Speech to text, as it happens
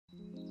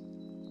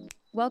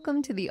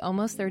Welcome to the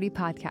Almost 30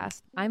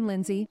 podcast. I'm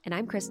Lindsay. And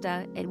I'm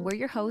Krista, and we're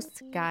your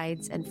hosts,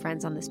 guides, and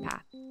friends on this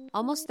path.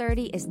 Almost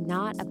 30 is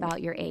not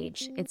about your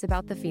age, it's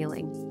about the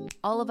feeling.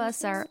 All of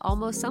us are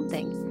almost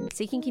something,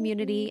 seeking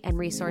community and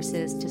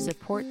resources to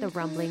support the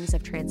rumblings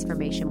of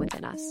transformation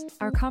within us.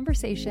 Our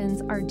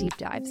conversations are deep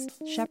dives,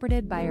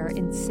 shepherded by our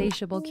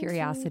insatiable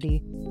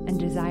curiosity and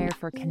desire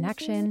for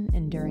connection,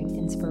 enduring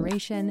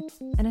inspiration,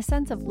 and a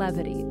sense of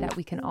levity that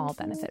we can all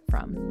benefit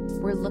from.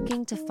 We're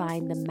looking to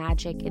find the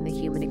magic in the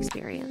human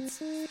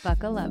experience.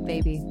 Buckle up,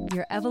 baby.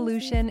 Your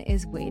evolution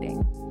is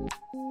waiting.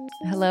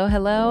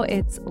 Hello,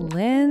 it's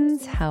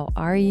Linz. How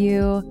are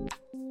you?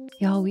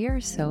 Y'all, we are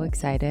so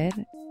excited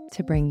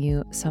to bring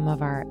you some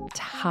of our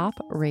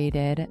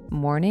top-rated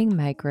morning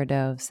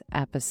microdose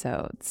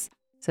episodes.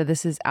 So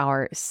this is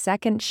our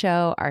second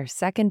show, our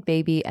second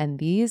baby, and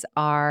these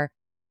are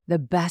the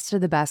best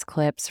of the best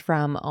clips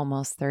from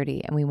Almost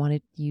 30, and we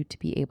wanted you to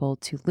be able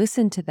to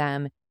listen to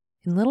them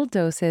in little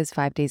doses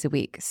 5 days a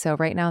week. So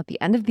right now at the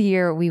end of the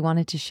year, we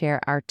wanted to share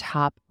our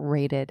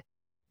top-rated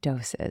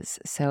doses.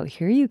 So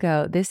here you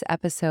go. This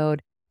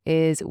episode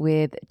is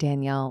with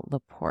Danielle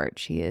Laporte.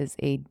 She is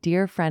a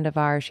dear friend of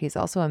ours. She is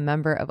also a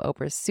member of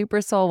Oprah's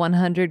Super Soul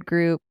 100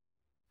 group.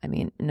 I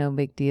mean, no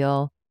big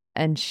deal.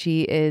 And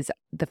she is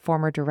the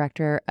former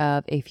director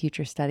of a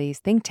future studies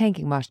think tank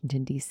in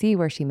Washington, D.C.,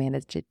 where she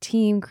managed a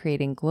team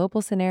creating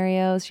global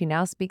scenarios. She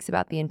now speaks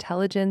about the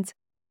intelligence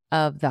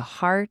of the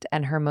heart,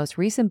 and her most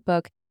recent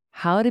book,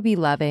 How to Be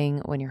Loving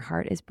When Your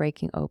Heart is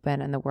Breaking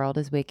Open and the World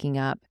is Waking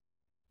Up,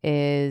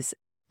 is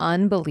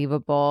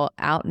unbelievable,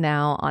 out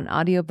now on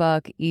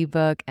audiobook,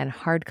 ebook, and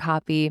hard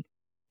copy.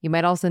 You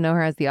might also know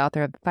her as the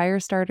author of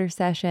Firestarter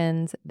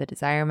Sessions, The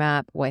Desire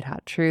Map, White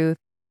Hot Truth.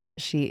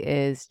 She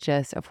is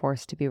just a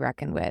force to be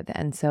reckoned with.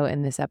 And so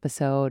in this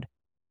episode,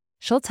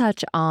 she'll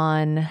touch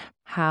on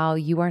how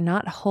you are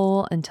not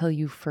whole until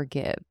you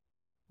forgive,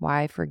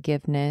 why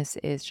forgiveness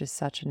is just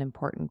such an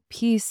important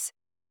piece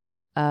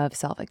of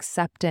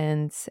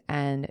self-acceptance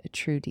and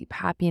true deep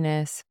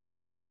happiness.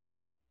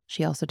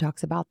 She also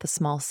talks about the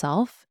small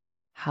self,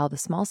 how the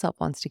small self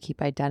wants to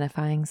keep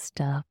identifying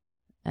stuff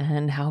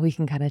and how we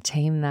can kind of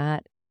tame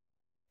that.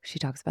 She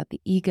talks about the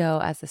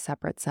ego as a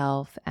separate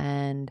self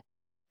and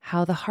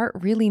how the heart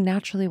really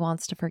naturally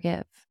wants to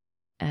forgive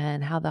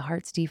and how the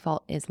heart's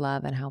default is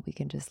love and how we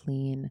can just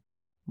lean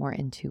more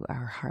into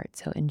our heart.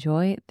 So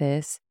enjoy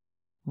this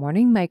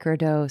morning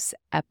microdose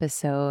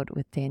episode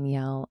with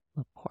Danielle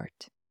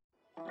Laporte.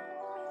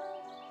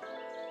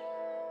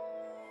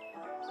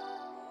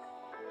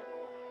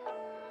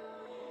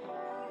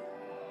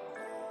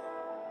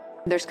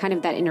 There's kind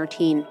of that inner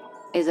teen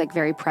is like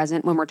very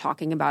present when we're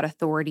talking about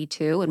authority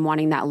too and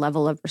wanting that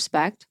level of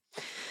respect.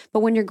 But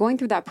when you're going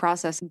through that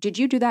process, did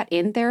you do that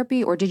in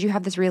therapy or did you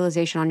have this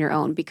realization on your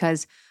own?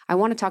 Because I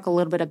want to talk a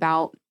little bit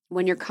about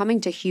when you're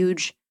coming to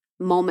huge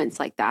moments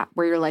like that,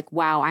 where you're like,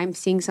 wow, I'm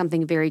seeing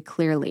something very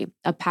clearly,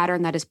 a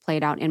pattern that is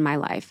played out in my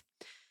life.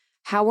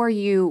 How are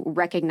you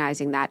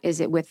recognizing that? Is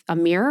it with a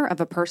mirror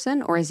of a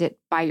person or is it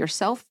by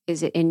yourself?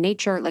 Is it in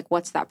nature? Like,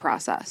 what's that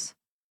process?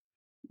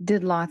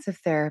 Did lots of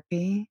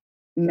therapy,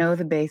 know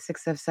the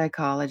basics of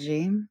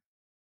psychology.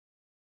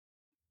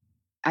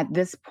 At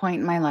this point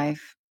in my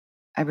life,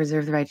 I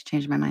reserve the right to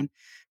change my mind.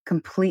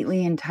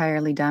 Completely,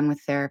 entirely done with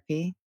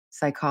therapy,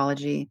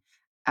 psychology,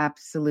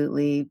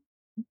 absolutely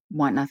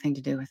want nothing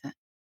to do with it.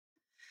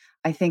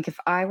 I think if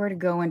I were to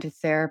go into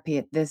therapy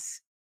at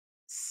this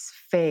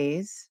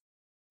phase,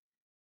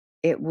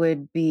 it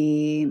would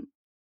be,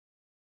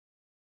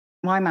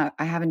 I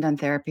haven't done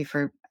therapy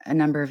for a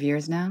number of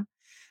years now.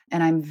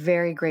 And I'm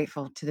very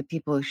grateful to the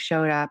people who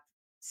showed up,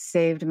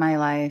 saved my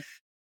life,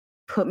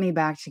 put me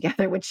back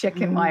together with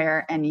chicken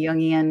wire and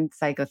Jungian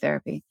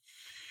psychotherapy.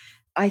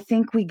 I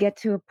think we get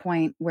to a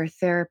point where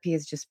therapy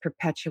is just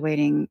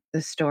perpetuating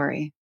the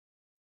story.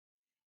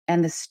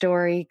 And the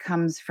story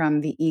comes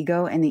from the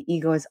ego, and the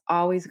ego is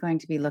always going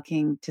to be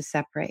looking to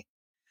separate.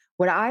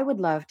 What I would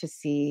love to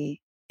see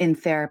in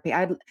therapy,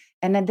 and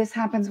then this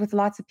happens with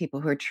lots of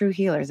people who are true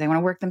healers. They want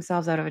to work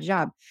themselves out of a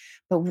job.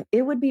 But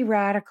it would be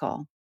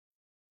radical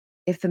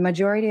if the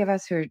majority of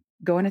us who are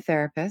going to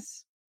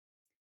therapists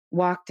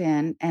walked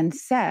in and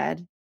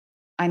said,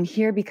 I'm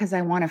here because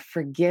I want to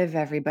forgive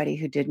everybody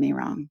who did me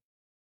wrong.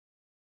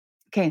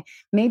 Okay,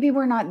 maybe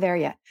we're not there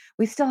yet.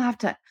 We still have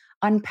to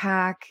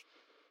unpack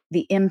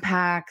the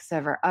impacts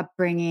of our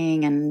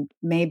upbringing and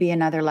maybe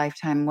another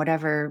lifetime,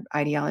 whatever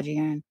ideology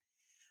you're in.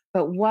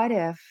 But what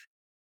if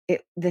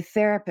the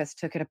therapist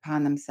took it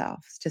upon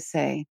themselves to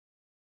say,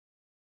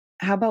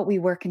 how about we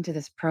work into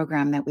this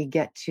program that we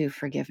get to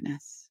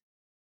forgiveness?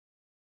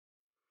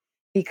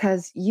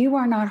 Because you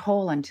are not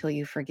whole until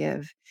you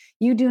forgive.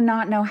 You do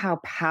not know how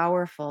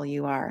powerful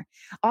you are.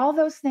 All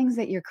those things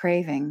that you're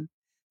craving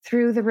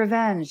through the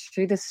revenge,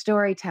 through the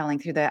storytelling,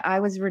 through the I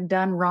was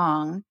done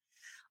wrong,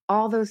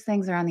 all those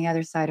things are on the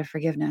other side of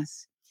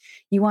forgiveness.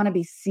 You want to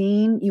be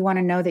seen. You want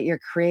to know that you're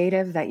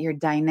creative, that you're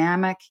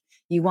dynamic.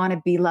 You want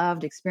to be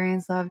loved,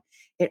 experience love.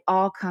 It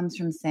all comes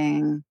from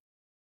saying,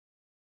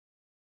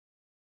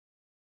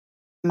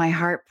 my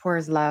heart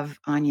pours love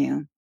on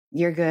you.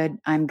 You're good.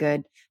 I'm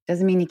good.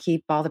 Doesn't mean you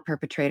keep all the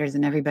perpetrators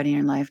and everybody in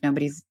your life.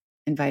 Nobody's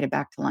invited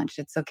back to lunch.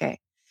 It's okay.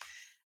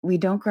 We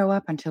don't grow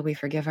up until we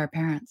forgive our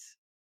parents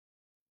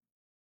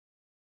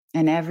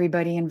and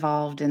everybody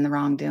involved in the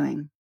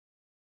wrongdoing.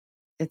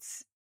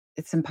 It's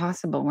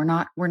impossible. We're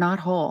not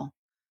whole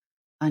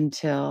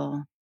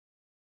until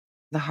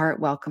the heart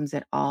welcomes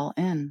it all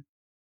in.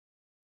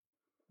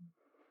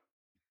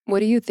 What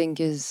do you think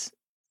is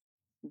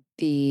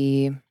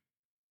the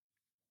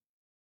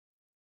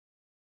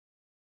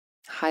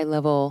high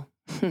level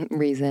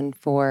reason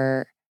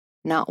for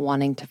not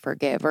wanting to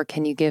forgive? Or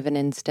can you give an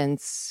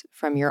instance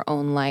from your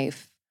own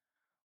life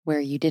where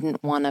you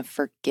didn't want to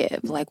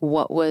forgive? Like,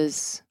 what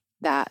was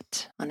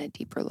that on a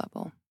deeper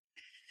level?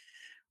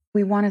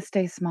 We want to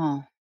stay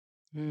small.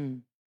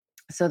 Mm.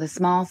 So the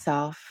small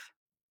self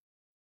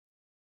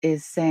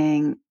is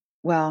saying,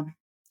 well,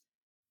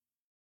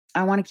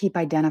 I want to keep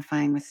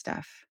identifying with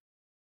stuff.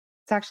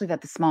 It's actually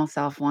that the small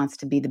self wants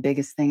to be the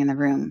biggest thing in the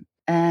room.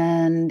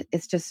 And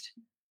it's just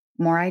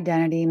more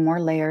identity, more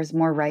layers,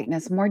 more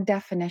rightness, more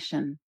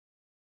definition.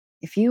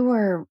 If you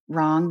were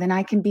wrong, then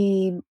I can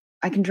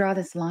draw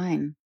this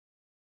line.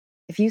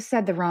 If you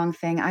said the wrong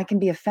thing, I can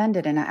be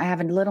offended and I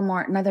have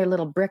another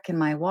little brick in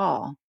my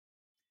wall.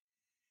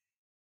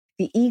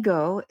 The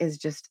ego is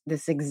just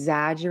this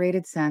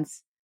exaggerated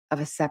sense of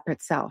a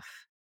separate self.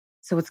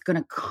 So it's going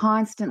to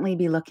constantly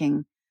be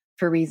looking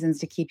for reasons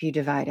to keep you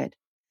divided,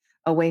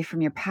 away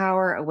from your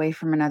power, away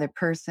from another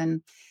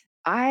person.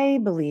 I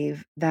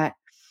believe that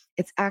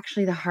it's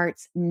actually the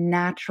heart's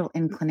natural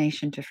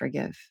inclination to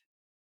forgive.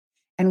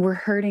 And we're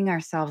hurting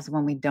ourselves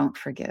when we don't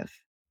forgive.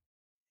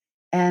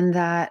 And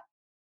that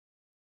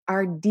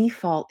our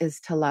default is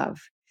to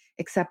love,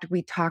 except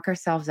we talk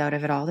ourselves out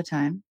of it all the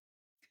time.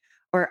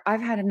 Or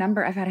I've had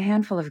a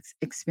handful of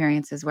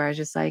experiences where I was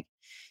just like,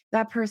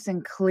 that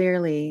person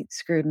clearly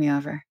screwed me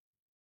over.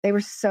 They were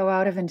so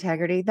out of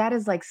integrity. That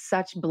is like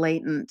such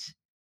blatant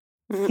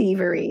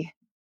thievery.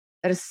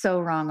 That is so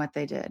wrong what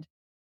they did.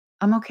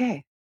 I'm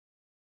okay.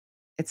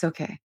 It's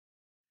okay.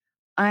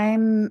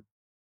 I'm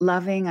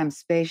loving. I'm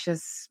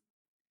spacious.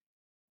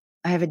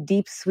 I have a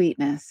deep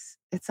sweetness.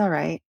 It's all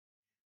right.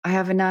 I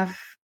have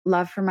enough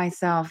love for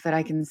myself that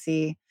I can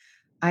see,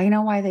 I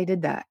know why they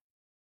did that.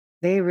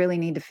 They really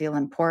need to feel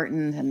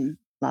important and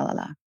la, la,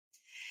 la.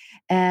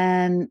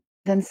 And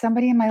then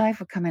somebody in my life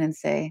would come in and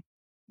say,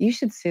 you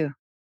should sue,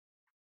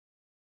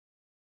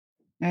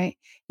 right?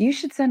 You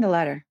should send a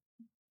letter.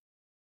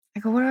 I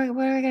go, what do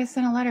I got to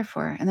send a letter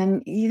for? And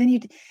then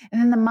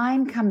the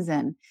mind comes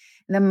in.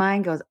 And the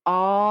mind goes,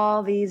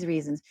 all these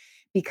reasons,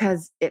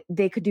 because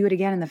they could do it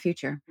again in the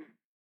future.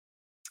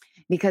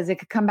 Because it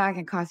could come back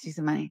and cost you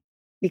some money.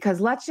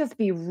 Because let's just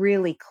be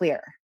really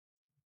clear.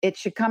 It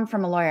should come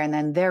from a lawyer and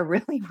then they're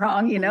really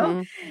wrong, you know?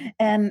 Mm-hmm.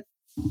 And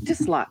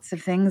just lots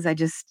of things. I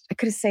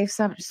could have saved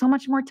so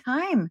much more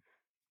time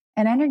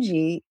and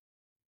energy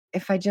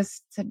if I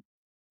just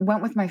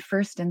went with my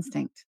first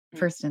instinct,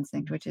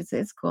 which is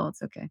it's cool.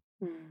 It's okay.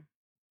 Mm.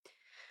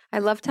 I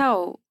loved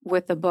how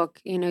with the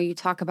book, you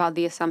talk about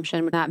the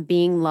assumption that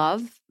being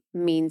love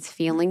means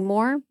feeling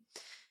more.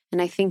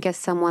 And I think as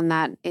someone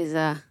that is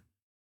a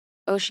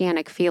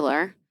oceanic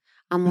feeler,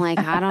 I'm like,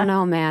 I don't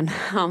know, man.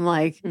 I'm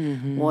like,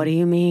 What do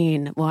you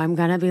mean? Well, I'm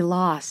going to be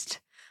lost.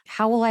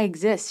 How will I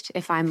exist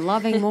if I'm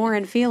loving more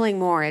and feeling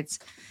more? It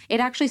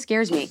actually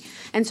scares me.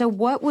 And so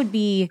what would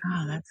be...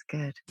 Oh, that's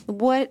good.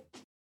 What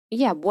do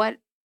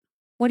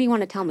you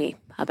want to tell me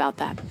about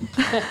that?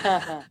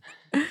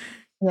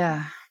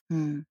 Yeah.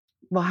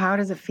 Well, how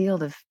does it feel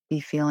to be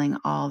feeling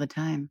all the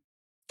time?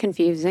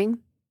 Confusing.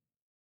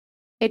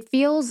 It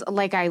feels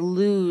like I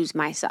lose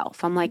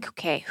myself. I'm like,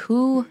 okay,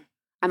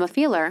 I'm a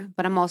feeler,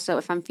 but I'm also,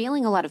 if I'm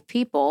feeling a lot of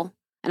people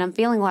and I'm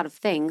feeling a lot of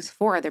things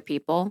for other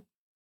people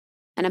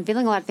and I'm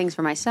feeling a lot of things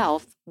for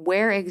myself,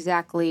 where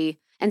exactly,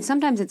 and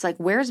sometimes it's like,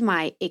 where's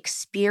my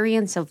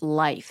experience of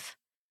life?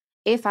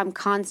 If I'm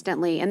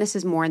constantly, and this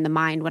is more in the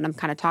mind when I'm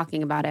kind of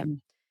talking about it,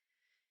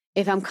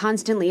 if I'm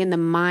constantly in the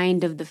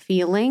mind of the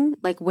feeling,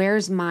 like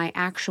where's my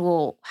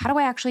how do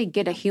I actually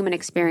get a human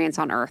experience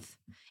on earth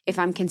if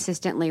I'm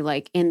consistently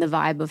like in the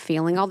vibe of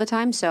feeling all the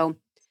time? So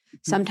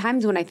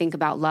sometimes when I think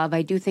about love,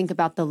 I do think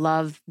about the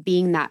love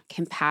being that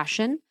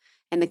compassion.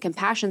 And the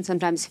compassion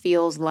sometimes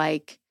feels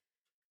like,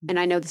 and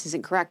I know this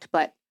isn't correct,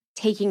 but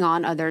taking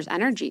on others'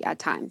 energy at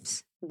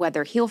times,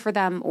 whether heal for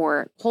them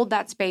or hold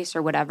that space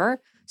or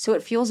whatever. So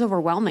it feels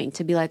overwhelming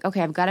to be like,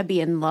 okay, I've got to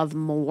be in love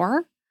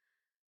more.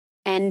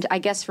 And I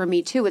guess for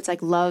me too, it's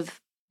like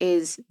love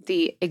is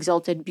the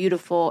exalted,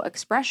 beautiful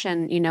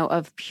expression,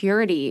 of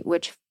purity,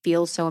 which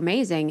feels so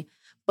amazing.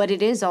 But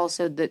it is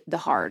also the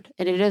hard.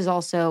 And it is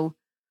also,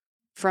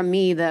 from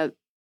me, the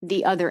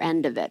other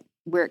end of it,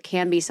 where it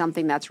can be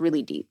something that's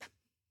really deep.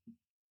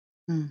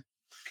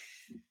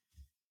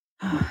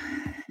 Oh,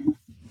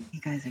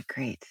 you guys are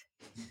great.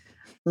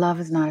 Love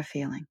is not a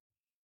feeling.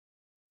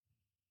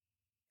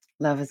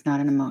 Love is not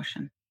an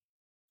emotion.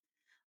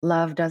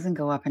 Love doesn't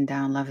go up and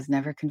down. Love is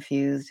never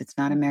confused. It's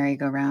not a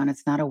merry-go-round.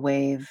 It's not a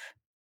wave.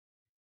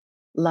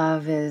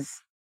 Love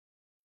is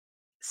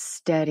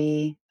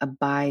steady,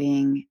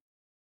 abiding,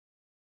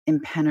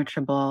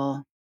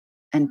 impenetrable,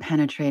 and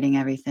penetrating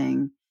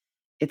everything.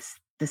 It's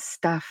the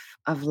stuff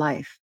of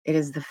life. It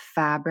is the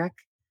fabric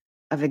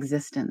of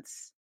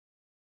existence.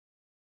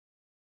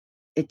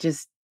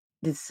 It's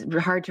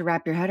hard to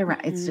wrap your head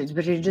around.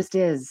 But it just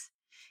is.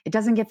 It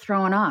doesn't get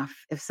thrown off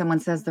if someone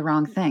says the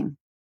wrong thing.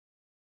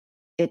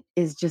 It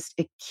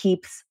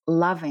keeps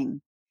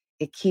loving.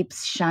 It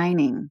keeps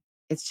shining.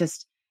 It's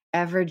just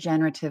ever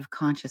generative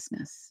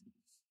consciousness.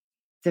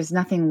 There's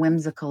nothing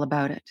whimsical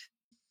about it.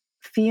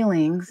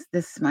 Feelings,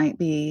 this might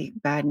be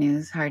bad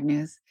news, hard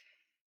news.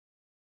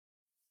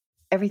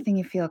 Everything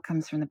you feel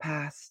comes from the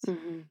past.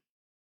 Mm-hmm.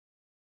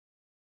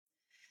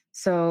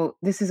 So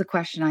this is a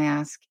question I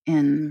ask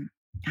in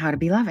How to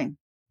Be Loving.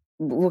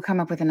 We'll come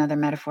up with another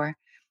metaphor.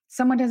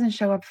 Someone doesn't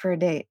show up for a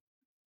date,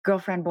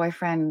 girlfriend,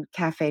 boyfriend,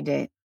 cafe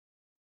date.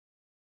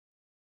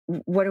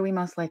 What are we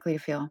most likely to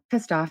feel?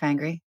 Pissed off,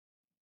 angry.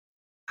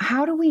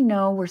 How do we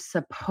know we're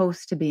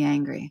supposed to be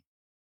angry?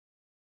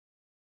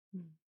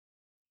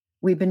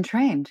 We've been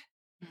trained.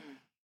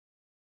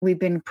 We've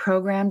been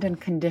programmed and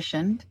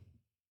conditioned.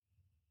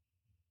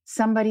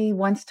 Somebody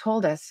once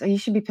told us, oh, you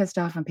should be pissed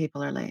off when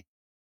people are late.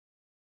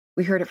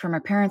 We heard it from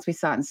our parents. We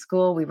saw it in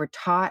school. We were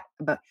taught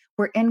about,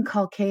 we're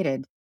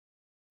inculcated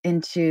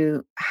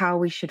into how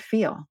we should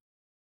feel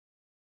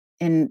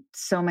in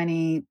so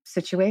many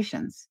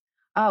situations.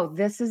 Oh,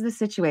 this is the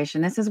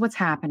situation. This is what's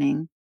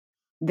happening.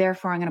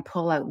 Therefore, I'm going to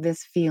pull out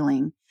this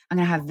feeling. I'm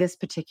going to have this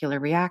particular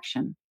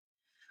reaction.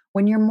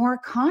 When you're more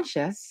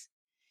conscious,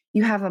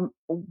 you have a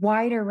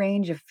wider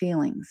range of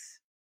feelings.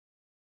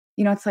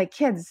 You know, it's like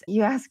kids.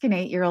 You ask an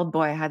 8-year-old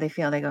boy how they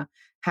feel. They go,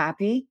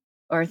 happy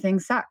or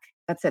things suck.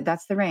 That's it.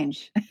 That's the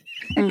range.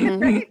 Mm-hmm.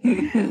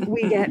 Right?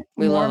 We get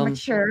We more love 'em.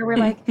 mature. We're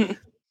like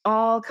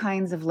all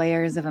kinds of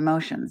layers of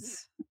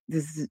emotions.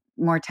 This is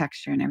more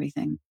texture and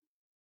everything.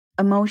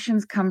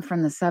 Emotions come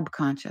from the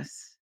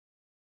subconscious.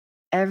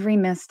 Every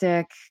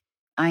mystic,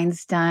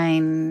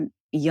 Einstein,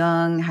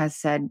 Jung has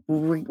said,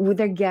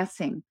 they're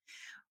guessing,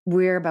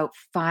 we're about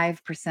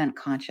 5%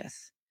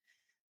 conscious.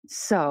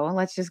 So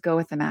let's just go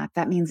with the math.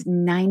 That means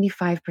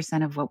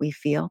 95% of what we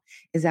feel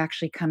is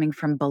actually coming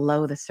from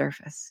below the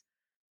surface.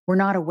 We're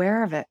not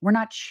aware of it. We're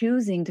not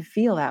choosing to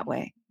feel that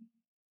way.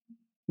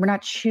 We're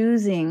not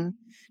choosing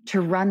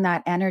to run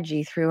that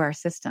energy through our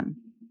system.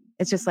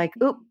 It's just like,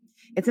 oop,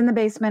 it's in the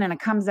basement and it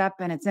comes up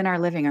and it's in our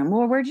living room.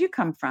 Well, where'd you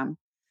come from?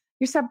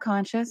 Your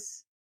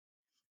subconscious,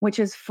 which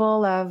is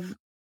full of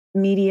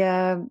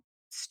media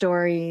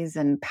stories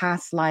and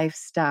past life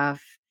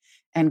stuff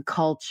and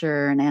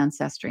culture and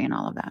ancestry and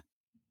all of that.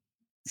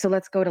 So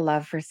let's go to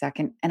love for a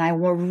second. And I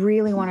will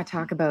really want to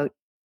talk about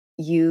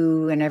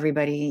you and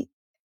everybody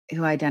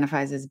who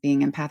identifies as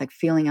being empathic,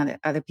 feeling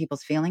other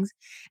people's feelings,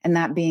 and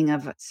that being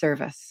of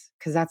service,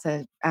 because that's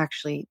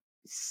actually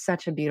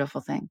such a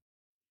beautiful thing.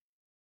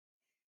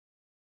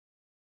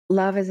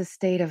 Love is a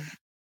state of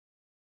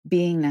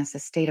beingness, a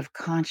state of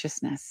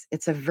consciousness.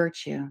 It's a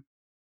virtue.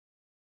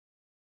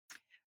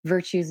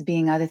 Virtues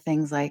being other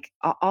things like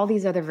all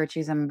these other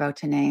virtues I'm about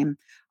to name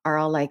are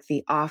all like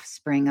the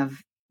offspring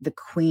of the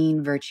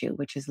queen virtue,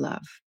 which is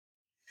love.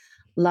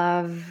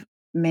 Love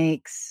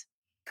makes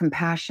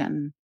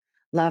compassion.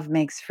 Love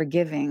makes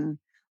forgiving.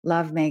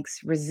 Love makes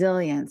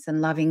resilience and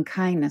loving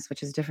kindness,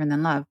 which is different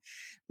than love.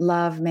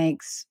 Love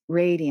makes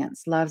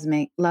radiance.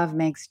 Love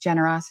makes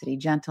generosity,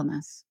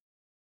 gentleness.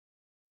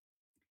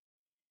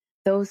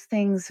 Those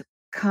things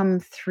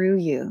come through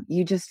you.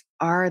 You just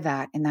are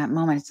that in that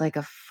moment. It's like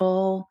a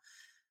full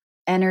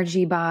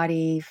energy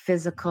body,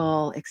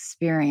 physical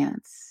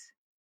experience.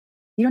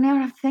 You don't even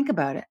have to think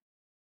about it.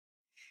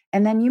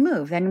 And then you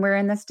move. Then we're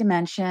in this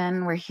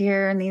dimension. We're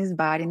here in these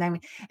bodies.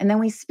 And then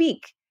we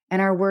speak,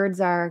 and our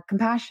words are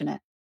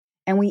compassionate.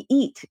 And we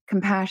eat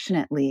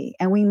compassionately,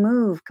 and we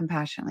move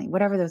compassionately,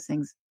 whatever those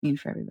things mean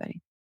for everybody.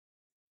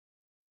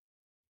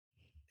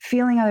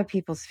 Feeling other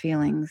people's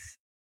feelings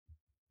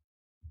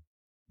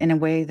in a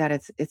way that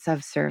it's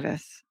of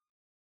service.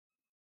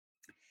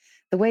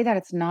 The way that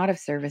it's not of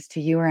service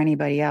to you or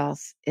anybody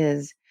else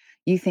is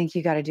you think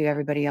you got to do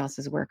everybody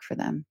else's work for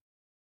them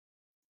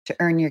to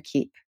earn your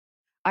keep.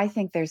 I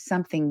think there's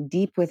something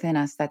deep within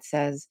us that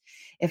says,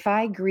 if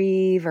I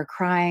grieve or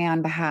cry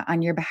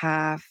on your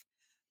behalf,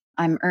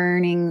 I'm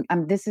earning,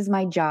 this is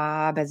my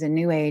job as a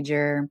new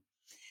ager,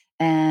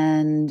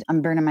 and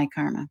I'm burning my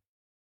karma.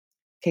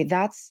 Okay,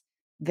 that's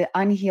the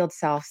unhealed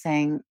self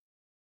saying,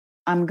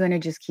 I'm going to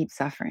just keep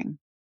suffering.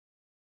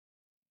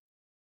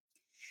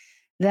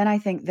 Then I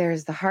think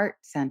there's the heart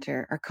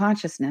center or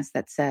consciousness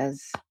that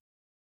says,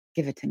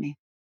 give it to me.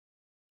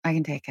 I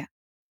can take it.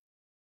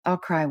 I'll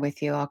cry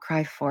with you. I'll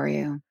cry for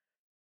you.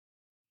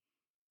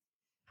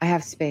 I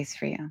have space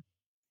for you.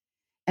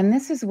 And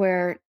this is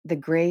where the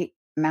great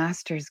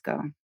masters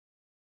go.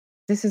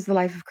 This is the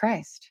life of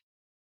Christ.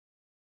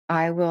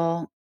 I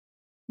will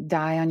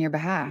die on your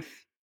behalf.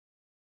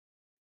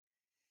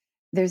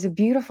 There's a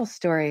beautiful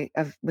story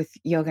with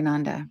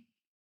Yogananda,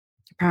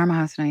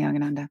 Paramahansa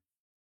Yogananda.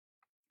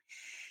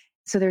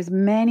 So there's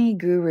many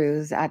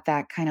gurus at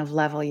that kind of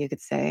level, you could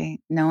say,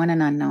 known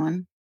and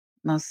unknown.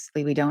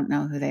 Mostly we don't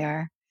know who they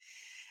are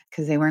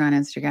because they weren't on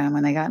Instagram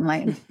when they got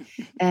enlightened.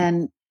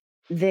 And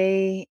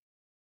they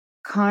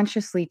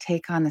consciously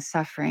take on the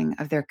suffering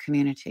of their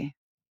community.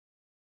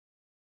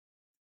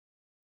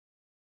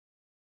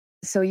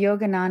 So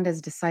Yogananda's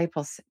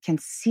disciples can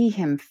see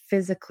him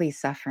physically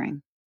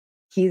suffering.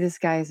 This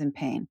guy is in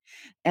pain.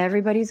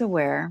 Everybody's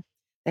aware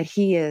that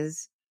he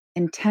is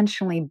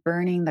intentionally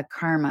burning the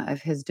karma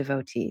of his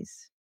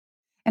devotees.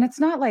 And it's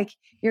not like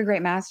you're a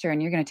great master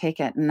and you're going to take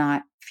it and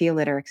not feel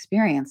it or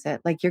experience it.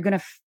 Like you're going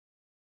to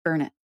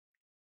burn it.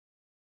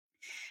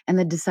 And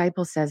the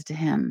disciple says to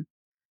him,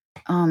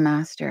 "Oh,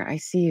 master, I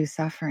see you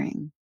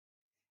suffering."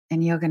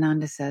 And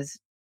Yogananda says,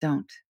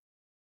 "Don't.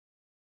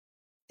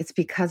 It's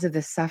because of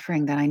this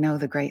suffering that I know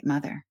the Great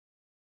Mother."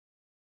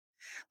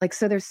 Like,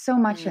 so there's so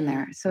much in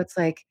there. So it's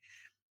like,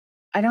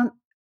 I'm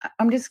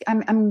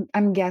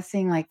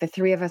guessing like the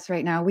three of us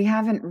right now, we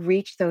haven't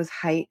reached those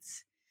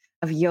heights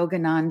of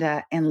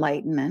Yogananda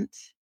enlightenment.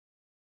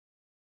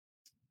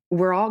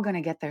 We're all going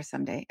to get there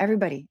someday.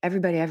 Everybody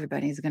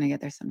is going to get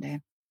there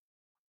someday.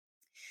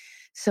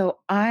 So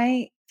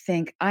I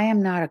think I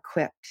am not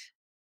equipped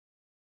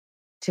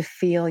to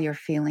feel your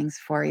feelings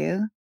for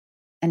you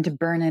and to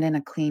burn it in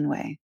a clean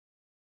way.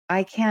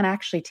 I can't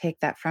actually take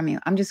that from you.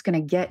 I'm just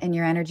going to get in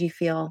your energy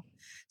field,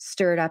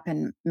 stir it up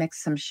and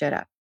mix some shit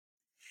up.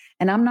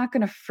 And I'm not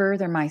going to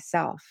further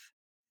myself.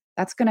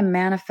 That's going to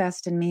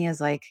manifest in me as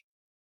like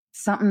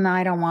something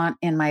I don't want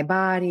in my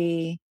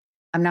body.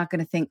 I'm not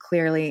going to think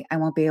clearly. I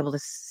won't be able to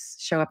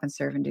show up and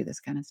serve and do this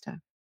kind of stuff.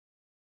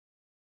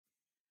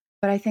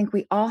 But I think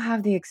we all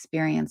have the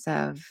experience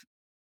of,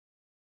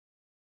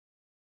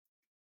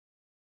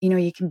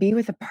 you can be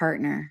with a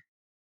partner,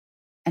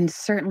 and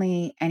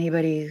certainly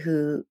anybody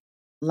who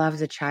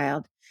loves a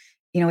child,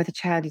 with a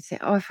child, you'd say,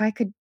 "Oh, if I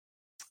could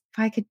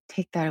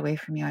take that away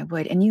from you, I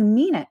would." And you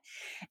mean it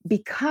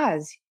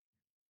because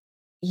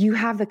you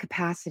have the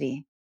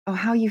capacity. Oh,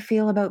 how you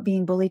feel about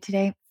being bullied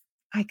today?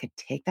 I could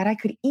take that. I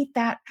could eat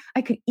that.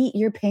 I could eat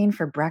your pain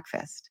for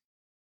breakfast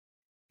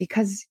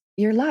because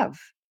you're love.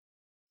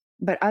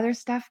 But other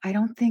stuff, I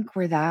don't think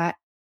we're that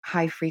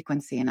high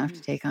frequency enough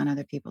to take on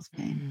other people's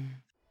pain.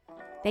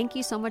 Thank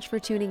you so much for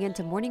tuning in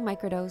to Morning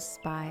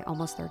Microdose by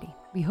Almost 30.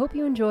 We hope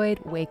you enjoyed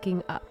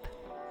waking up.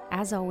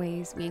 As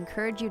always, we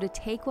encourage you to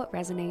take what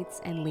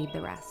resonates and leave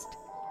the rest.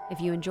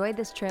 If you enjoyed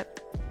this trip,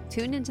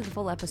 tune into the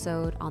full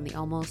episode on the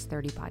Almost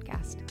 30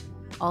 podcast.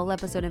 All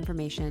episode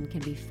information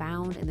can be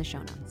found in the show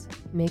notes.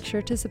 Make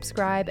sure to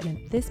subscribe, and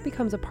if this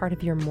becomes a part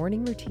of your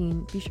morning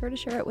routine, be sure to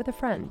share it with a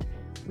friend.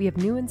 We have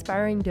new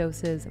inspiring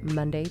doses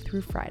Monday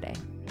through Friday.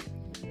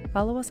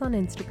 Follow us on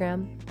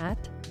Instagram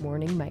at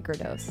Morning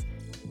Microdose,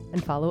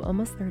 and follow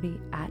Almost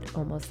 30 at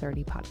Almost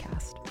 30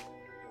 Podcast.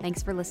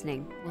 Thanks for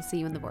listening. We'll see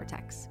you in the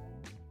vortex.